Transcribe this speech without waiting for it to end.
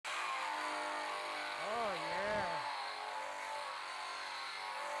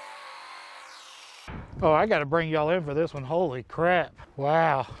Oh, I gotta bring y'all in for this one. Holy crap.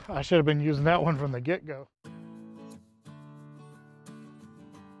 Wow, I should have been using that one from the get-go.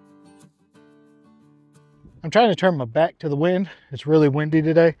 I'm trying to turn my back to the wind. It's really windy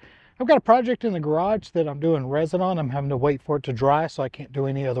today. I've got a project in the garage that I'm doing resin on. I'm having to wait for it to dry, so I can't do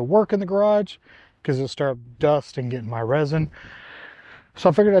any other work in the garage because it'll start dust and getting my resin. So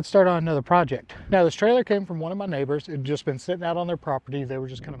I figured I'd start on another project. Now this trailer came from one of my neighbors. It had just been sitting out on their property. They were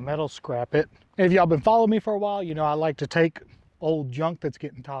just gonna metal scrap it. And if y'all been following me for a while, you know I like to take old junk that's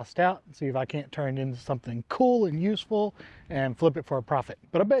getting tossed out and see if I can't turn it into something cool and useful and flip it for a profit.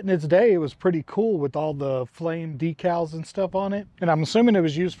 But I bet in its day it was pretty cool with all the flame decals and stuff on it. And I'm assuming it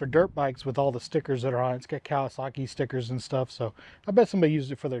was used for dirt bikes with all the stickers that are on it. It's got Kawasaki stickers and stuff, so I bet somebody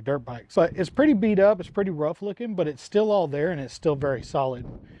used it for their dirt bikes. But it's pretty beat up, it's pretty rough looking, but it's still all there and it's still very solid.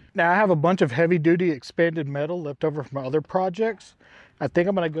 Now I have a bunch of heavy duty expanded metal left over from other projects. I think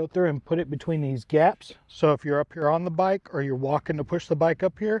I'm going to go through and put it between these gaps. So if you're up here on the bike or you're walking to push the bike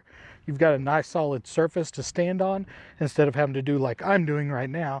up here, you've got a nice solid surface to stand on instead of having to do like I'm doing right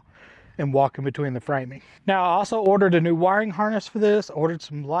now and walk in between the framing. Now I also ordered a new wiring harness for this, ordered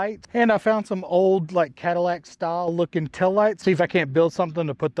some lights, and I found some old like Cadillac style looking tail lights. See if I can't build something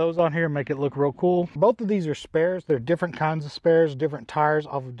to put those on here and make it look real cool. Both of these are spares. They're different kinds of spares, different tires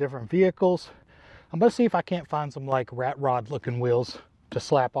off of different vehicles. I'm going to see if I can't find some like rat rod looking wheels to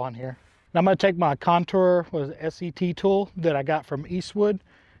slap on here. Now I'm going to take my contour SCT tool that I got from Eastwood.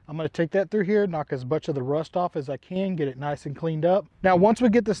 I'm going to take that through here, knock as much of the rust off as I can, get it nice and cleaned up. Now once we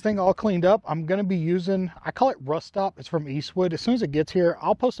get this thing all cleaned up, I'm going to be using, I call it Rust Stop. It's from Eastwood. As soon as it gets here,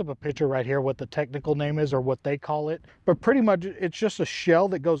 I'll post up a picture right here what the technical name is or what they call it. But pretty much it's just a shell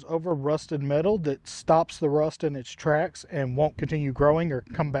that goes over rusted metal that stops the rust in its tracks and won't continue growing or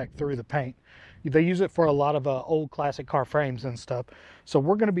come back through the paint. They use it for a lot of old classic car frames and stuff. So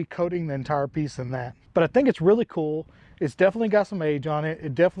we're going to be coating the entire piece in that. But I think it's really cool. It's definitely got some age on it.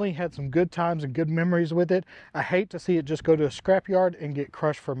 It definitely had some good times and good memories with it. I hate to see it just go to a scrapyard and get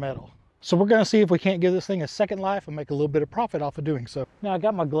crushed for metal. So we're going to see if we can't give this thing a second life and make a little bit of profit off of doing so. Now I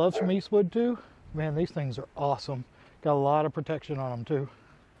got my gloves from Eastwood too. Man, these things are awesome. Got a lot of protection on them too.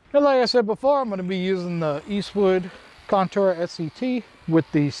 And like I said before, I'm going to be using the Eastwood Contour SCT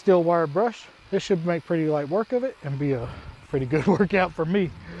with the steel wire brush. This should make pretty light work of it and be a pretty good workout for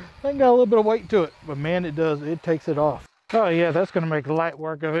me. I think got a little bit of weight to it, but man, it takes it off. Oh yeah, that's gonna make light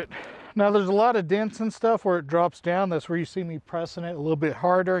work of it. Now there's a lot of dents and stuff where it drops down. That's where you see me pressing it a little bit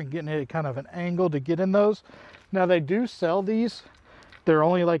harder and getting it at kind of an angle to get in those. Now they do sell these. They're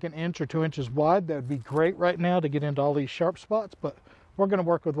only like 1 inch or 2 inches wide. That would be great right now to get into all these sharp spots, but we're gonna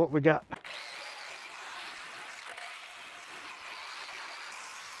work with what we got.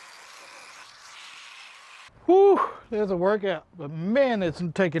 Whew, there's a workout, but man, it's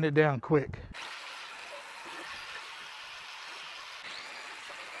taking it down quick.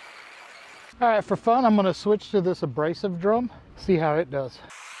 All right, for fun, I'm gonna switch to this abrasive drum, see how it does.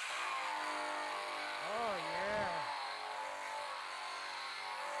 Oh,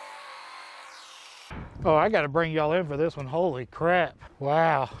 yeah. Oh, I gotta bring y'all in for this one. Holy crap.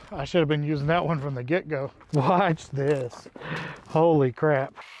 Wow, I should have been using that one from the get-go. Watch this. Holy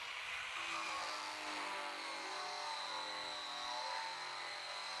crap.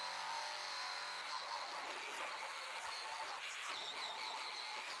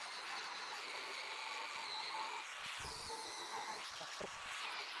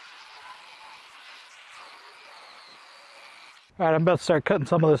 All right, I'm about to start cutting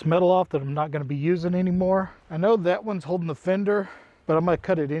some of this metal off that I'm not going to be using anymore. I know that one's holding the fender, but I'm going to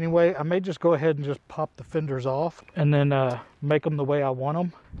cut it anyway. I may just go ahead and just pop the fenders off and then make them the way I want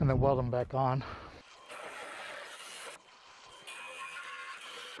them and then weld them back on.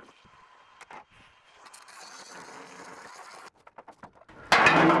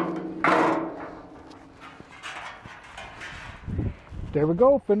 There we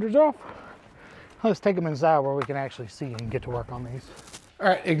go, fenders off. Let's take them inside where we can actually see and get to work on these. All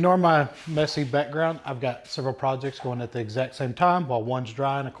right, ignore my messy background. I've got several projects going at the exact same time while one's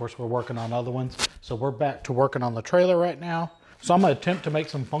drying. Of course, we're working on other ones. So we're back to working on the trailer right now. So I'm gonna attempt to make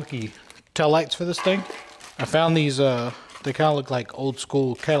some funky taillights for this thing. I found these, they kind of look like old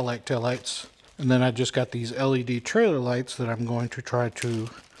school Cadillac taillights. And then I just got these LED trailer lights that I'm going to try to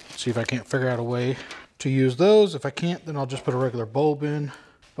see if I can't figure out a way to use those. If I can't, then I'll just put a regular bulb in.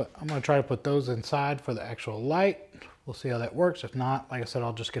 But I'm going to try to put those inside for the actual light. We'll see how that works. If not, like I said,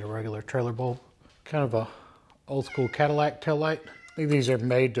 I'll just get a regular trailer bulb. Kind of a old school Cadillac tail light. I think these are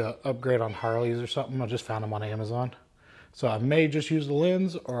made to upgrade on Harleys or something. I just found them on Amazon. So I may just use the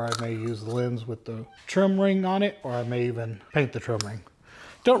lens, or I may use the lens with the trim ring on it, or I may even paint the trim ring.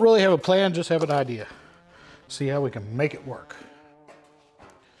 Don't really have a plan, just have an idea. See how we can make it work.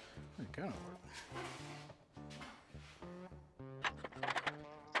 It kind of works.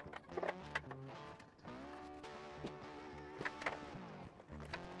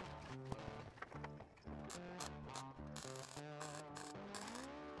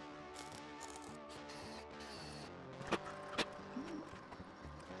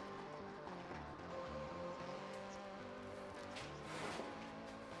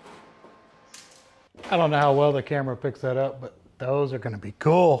 I don't know how well the camera picks that up, but those are going to be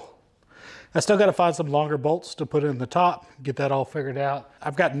cool. I still got to find some longer bolts to put in the top, get that all figured out.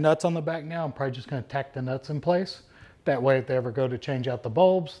 I've got nuts on the back now. I'm probably just going to tack the nuts in place. That way, if they ever go to change out the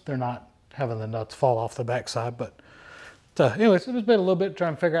bulbs, they're not having the nuts fall off the backside. But anyways, it's been a little bit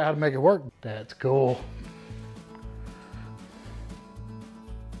trying to figure out how to make it work. That's cool.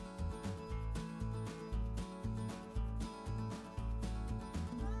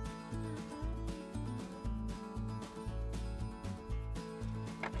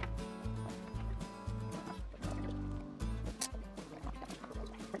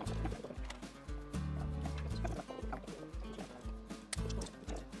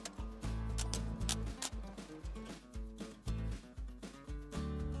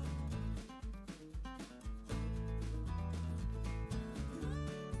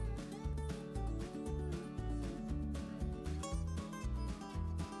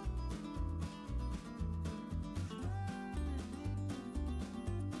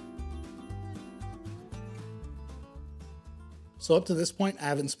 So up to this point, I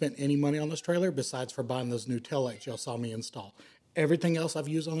haven't spent any money on this trailer besides for buying those new taillights y'all saw me install. Everything else I've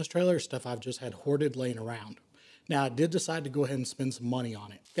used on this trailer is stuff I've just had hoarded laying around. Now I did decide to go ahead and spend some money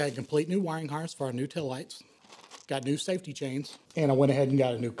on it. Got a complete new wiring harness for our new taillights. Got new safety chains. And I went ahead and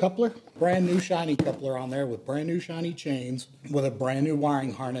got a new coupler. Brand new shiny coupler on there with brand new shiny chains with a brand new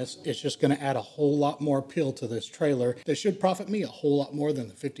wiring harness. It's just going to add a whole lot more appeal to this trailer that should profit me a whole lot more than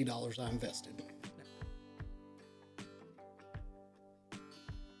the $50 I invested.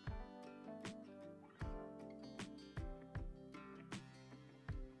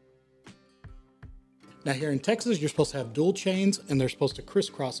 Now here in Texas, you're supposed to have dual chains and they're supposed to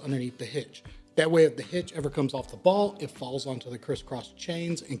crisscross underneath the hitch. That way, if the hitch ever comes off the ball, it falls onto the crisscross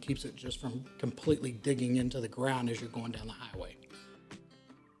chains and keeps it just from completely digging into the ground as you're going down the highway.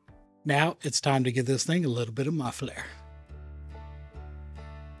 Now it's time to give this thing a little bit of my flair.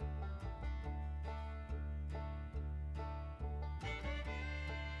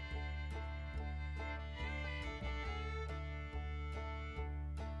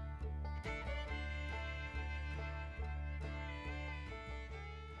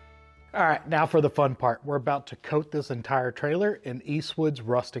 All right, now for the fun part. We're about to coat this entire trailer in Eastwood's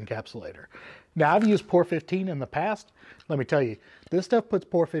rust encapsulator. Now, I've used Pour 15 in the past. Let me tell you, this stuff puts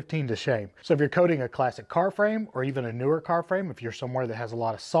Pour 15 to shame. So if you're coating a classic car frame or even a newer car frame, if you're somewhere that has a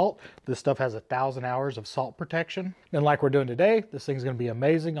lot of salt, this stuff has 1,000 hours of salt protection. And like we're doing today, this thing's gonna be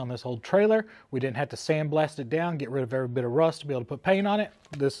amazing on this old trailer. We didn't have to sandblast it down, get rid of every bit of rust to be able to put paint on it.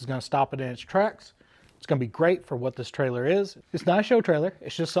 This is gonna stop it in its tracks. It's going to be great for what this trailer is. It's not a show trailer.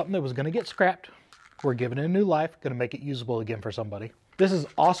 It's just something that was going to get scrapped. We're giving it a new life, going to make it usable again for somebody. This is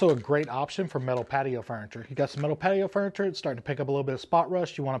also a great option for metal patio furniture. You got some metal patio furniture, it's starting to pick up a little bit of spot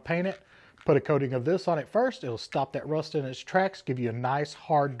rust. You want to paint it, put a coating of this on it first. It'll stop that rust in its tracks, give you a nice,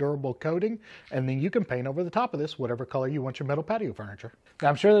 hard, durable coating, and then you can paint over the top of this whatever color you want your metal patio furniture. Now,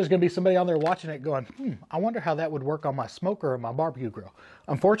 I'm sure there's going to be somebody on there watching it going, I wonder how that would work on my smoker or my barbecue grill.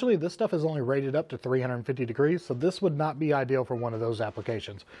 Unfortunately, this stuff is only rated up to 350 degrees, so this would not be ideal for one of those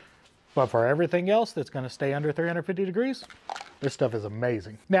applications. But for everything else that's going to stay under 350 degrees, this stuff is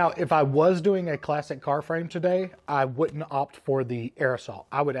amazing. Now, if I was doing a classic car frame today, I wouldn't opt for the aerosol.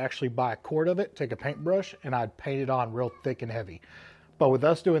 I would actually buy a quart of it, take a paintbrush, and I'd paint it on real thick and heavy. But with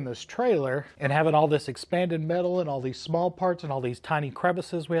us doing this trailer and having all this expanded metal and all these small parts and all these tiny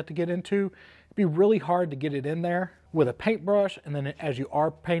crevices we have to get into, it'd be really hard to get it in there with a paintbrush. And then as you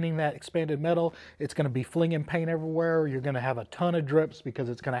are painting that expanded metal, it's going to be flinging paint everywhere. You're going to have a ton of drips because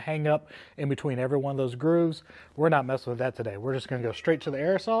it's going to hang up in between every one of those grooves. We're not messing with that today. We're just going to go straight to the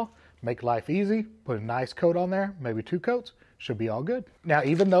aerosol, make life easy, put a nice coat on there, maybe 2 coats, should be all good. Now,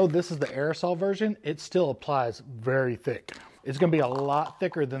 even though this is the aerosol version, it still applies very thick. It's going to be a lot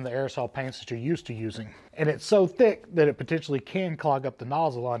thicker than the aerosol paints that you're used to using. And it's so thick that it potentially can clog up the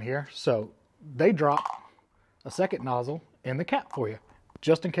nozzle on here. So they drop a second nozzle in the cap for you,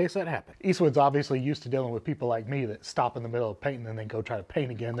 just in case that happens. Eastwood's obviously used to dealing with people like me that stop in the middle of painting and then go try to paint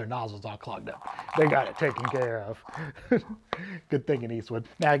again. Their nozzle's all clogged up. They got it taken care of. Good thinking, Eastwood.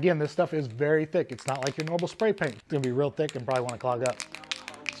 Now again, this stuff is very thick. It's not like your normal spray paint. It's going to be real thick and probably want to clog up.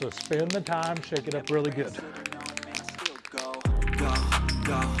 So spend the time, shake it up really good. go,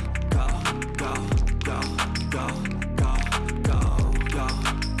 go.